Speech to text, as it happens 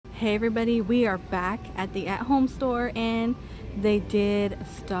Hey everybody, we are back at the at-home store and they did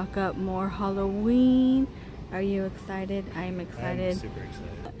stock up more Halloween. Are you excited? I'm excited. I'm super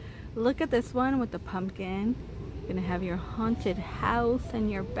excited. Look at this one with the pumpkin. You're gonna have your haunted house and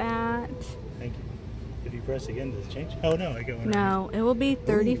your bat. Thank you. If you press again, does it change? Oh no, I got one. No, it will be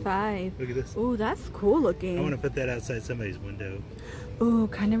 35. Ooh, look at this. Ooh, that's cool looking. I want to put that outside somebody's window. Ooh,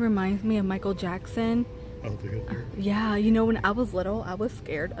 kind of reminds me of Michael Jackson. Oh, look at Yeah, you know, when I was little, I was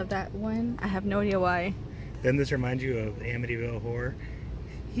scared of that one. I have no idea why. Then this reminds you of Amityville Horror.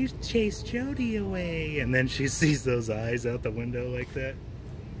 You chased Jody away, and then she sees those eyes out the window like that.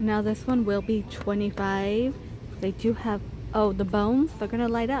 Now this one will be 25. They do have, oh, the bones, they're gonna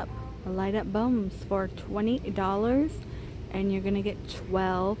light up. Light up bones for $20, and you're gonna get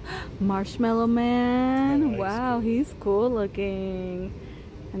 12. Marshmallow Man. Wow, cool. He's cool looking.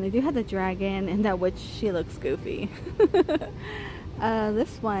 And they do have the dragon, and that witch, she looks goofy.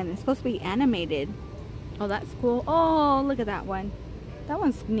 This one is supposed to be animated. Oh, that's cool. Oh, look at that one. That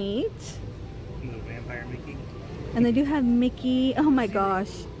one's neat. The vampire Mickey. And they do have Mickey. Oh my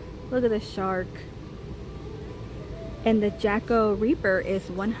gosh. Look at the shark. And the Jacko Reaper is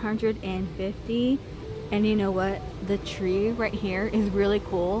 $150. And you know what? The tree right here is really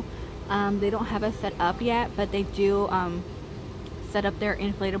cool. They don't have it set up yet, but they do set up their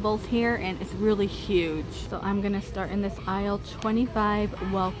inflatables here, and it's really huge. So I'm gonna start in this aisle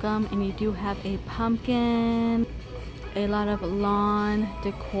 25. Welcome. And you do have a pumpkin, a lot of lawn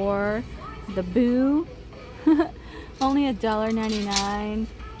decor, the boo. Only $1.99.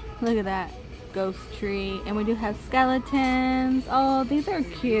 Look at that ghost tree. And we do have skeletons. Oh, these are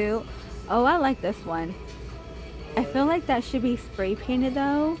cute. Oh, I like this one. I feel like that should be spray painted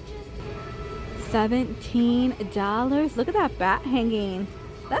though. $17. Look at that bat hanging.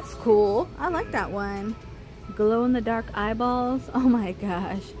 That's cool. I like that one. Glow in the dark eyeballs. Oh my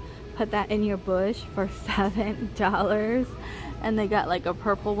gosh. Put that in your bush for $7. And they got like a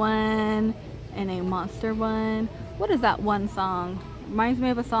purple one and a monster one. What is that one song? Reminds me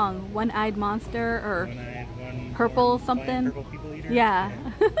of a song. One-eyed monster or purple something. Purple people eater? Yeah.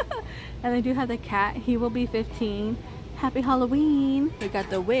 And they do have the cat. He will be 15. Happy Halloween. We got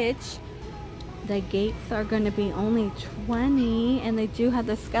the witch. The gates are going to be only 20, and they do have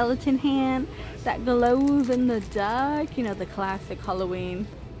the skeleton hand that glows in the dark. You know, the classic Halloween.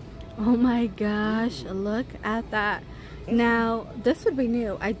 Oh my gosh, look at that. Now, this would be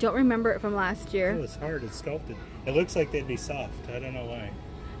new. I don't remember it from last year. Oh, it's hard. It's sculpted. It looks like they'd be soft. I don't know why.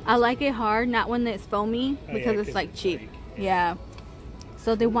 I like it hard, not when it's foamy, because it's like cheap. Yeah.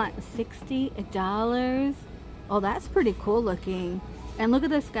 So they want $60. Oh, that's pretty cool looking. And look at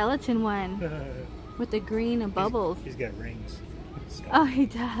the skeleton one with the green and bubbles. He's got rings. Oh, he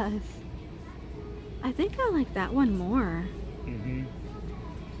does. I think I like that one more. Okay.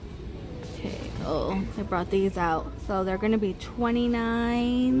 Oh, they brought these out. So they're going to be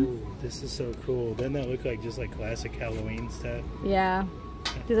 $29. Ooh, this is so cool. Doesn't that look like just like classic Halloween stuff? Yeah.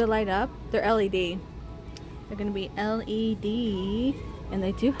 Do they light up? They're LED. They're going to be LED. And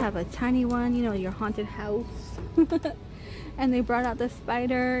they do have a tiny one, you know, your haunted house. And they brought out the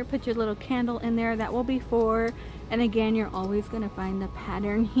spider. Put your little candle in there. That will be $4. And again, you're always going to find the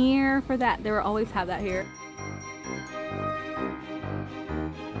pattern here for that. They will always have that here.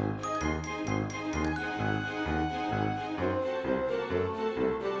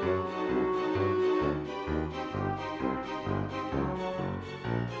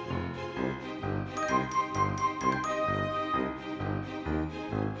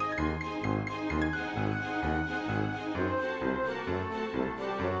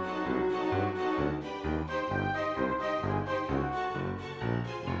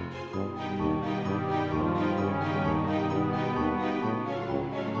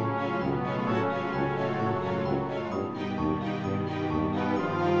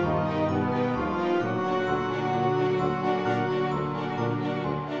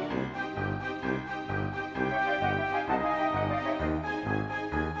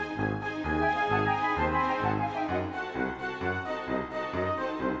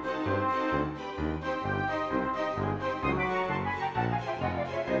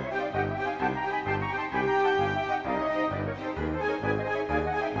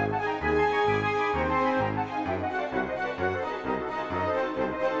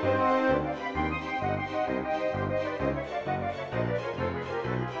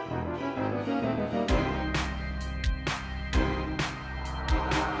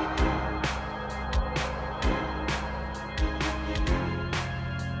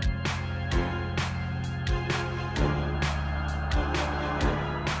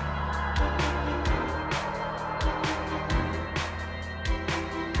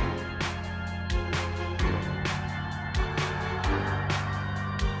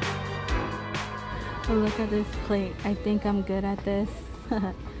 Look at this plate. I think I'm good at this.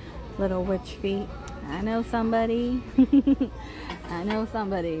 Little witch feet. I know somebody. I know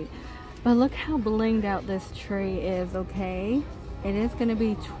somebody. But look how blinged out this tray is, okay? It is going to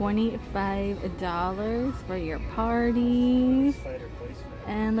be $25 for your parties.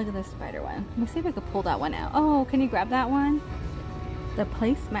 And look at this spider one. Let me see if I can pull that one out. Oh, can you grab that one? The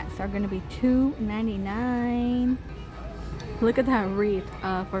placemats are going to be $2.99. Look at that wreath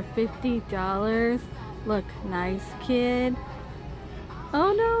for $50. Look, nice kid.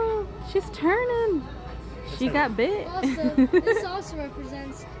 Oh no, she's turning. She got bit. Also, this also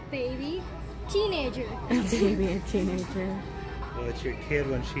represents baby, teenager. Baby and teenager. Well, it's your kid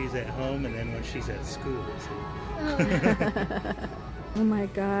when she's at home and then when she's at school. So. Oh my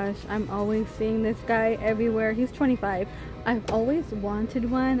gosh, I'm always seeing this guy everywhere. He's 25. I've always wanted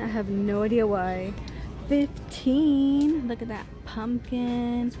one. I have no idea why. 15. Look at that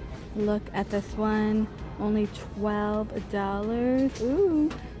pumpkin. Look at this one. Only $12. Ooh.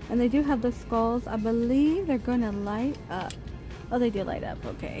 And they do have the skulls. I believe they're going to light up. Oh, they do light up.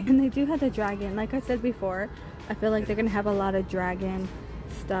 Okay. And they do have the dragon. Like I said before, I feel like they're going to have a lot of dragon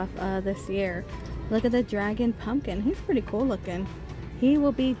stuff this year. Look at the dragon pumpkin. He's pretty cool looking. He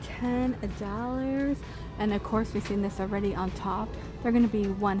will be $10. And of course, we've seen this already on top. They're going to be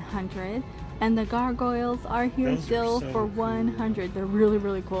 $100. And the gargoyles are here still for $100. Cool. They're really,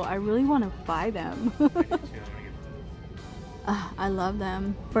 really cool. I really want to buy them. I love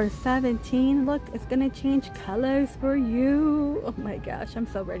them. For $17, look, it's going to change colors for you. Oh my gosh, I'm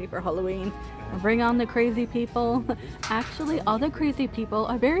so ready for Halloween. Bring on the crazy people. Actually, all the crazy people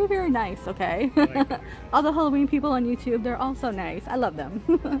are very, very nice, okay? All the Halloween people on YouTube, they're also nice. I love them.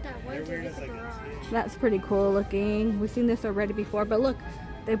 That's pretty cool looking. We've seen this already before, but look,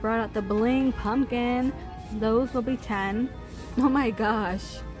 they brought out the bling pumpkin. Those will be 10. Oh my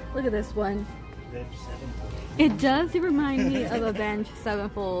gosh. Look at this one. It does remind me of Avenged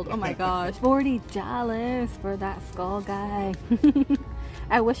Sevenfold. Oh my gosh. $40 for that skull guy.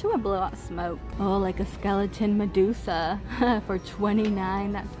 I wish it would blow out smoke. Oh, like a skeleton Medusa for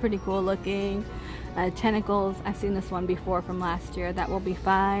 $29. That's pretty cool looking. Tentacles. I've seen this one before from last year. That will be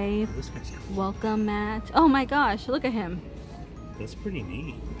 $5. Welcome mat. Oh my gosh. Look at him. That's pretty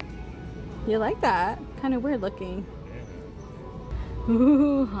neat. You like that? Kind of weird looking.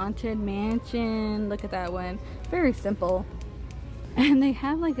 Ooh, haunted mansion. Look at that one. Very simple. And they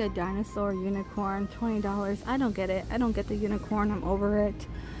have like a dinosaur unicorn, $20. I don't get it. I don't get the unicorn. I'm over it.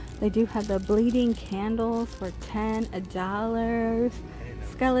 They do have the bleeding candles for $10.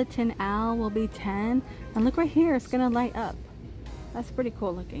 Skeleton owl will be 10. And look right here, it's gonna light up. That's pretty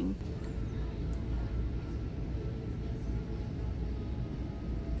cool looking.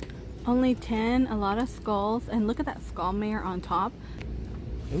 Only 10, a lot of skulls, and look at that skull mare on top.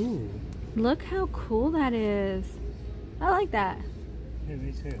 Ooh. Look how cool that is. I like that. Yeah,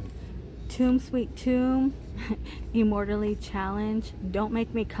 me too. Tomb Sweet Tomb. Immortally Challenge. Don't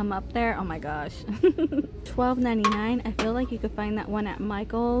make me come up there. Oh my gosh. $12.99. I feel like you could find that one at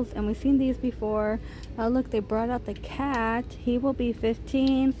Michael's, and we've seen these before. Oh look, they brought out the cat. He will be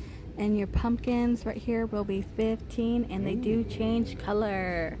 15. And your pumpkins right here will be 15, and they do change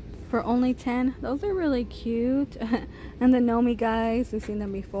color. For only 10. Those are really cute. And the Nomi guys, we've seen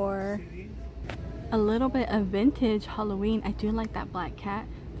them before. A little bit of vintage Halloween. I do like that black cat.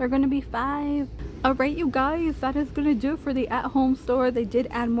 They're gonna be $5. Alright you guys, that is gonna do it for the at-home store. They did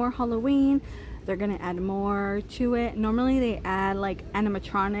add more Halloween. They're gonna add more to it. Normally they add like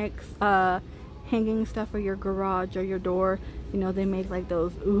animatronics, hanging stuff for your garage or your door. You know, they make like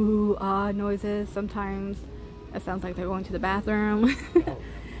those ooh ah noises sometimes. It sounds like they're going to the bathroom.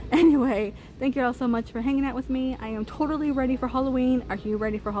 Anyway, thank you all so much for hanging out with me. I am totally ready for Halloween. Are you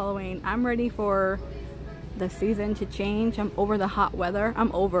ready for Halloween? I'm ready for the season to change. I'm over the hot weather.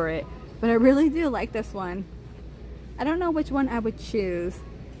 I'm over it. But I really do like this one. I don't know which one I would choose.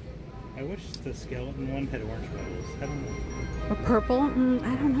 I wish the skeleton one had orange bubbles. I don't know. Or purple?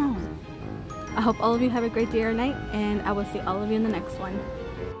 I don't know. I hope all of you have a great day or night, and I will see all of you in the next one.